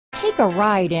Take a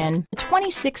ride in the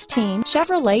 2016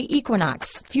 Chevrolet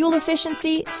Equinox. Fuel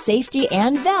efficiency, safety,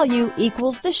 and value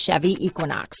equals the Chevy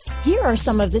Equinox. Here are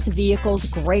some of this vehicle's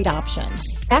great options: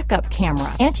 backup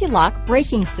camera, anti-lock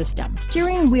braking system,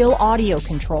 steering wheel audio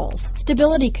controls,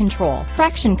 stability control,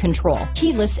 traction control,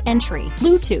 keyless entry,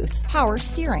 Bluetooth, power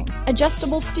steering,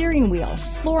 adjustable steering wheel,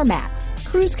 floor mats,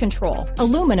 cruise control,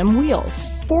 aluminum wheels,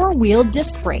 four-wheel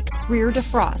disc brakes, rear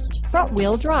defrost,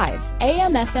 front-wheel drive,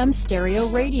 AM/FM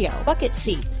stereo radio, bucket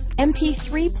seats,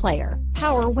 MP3 player,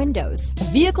 power windows.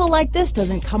 A vehicle like this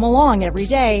doesn't come along every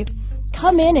day.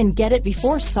 Come in and get it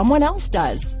before someone else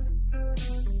does.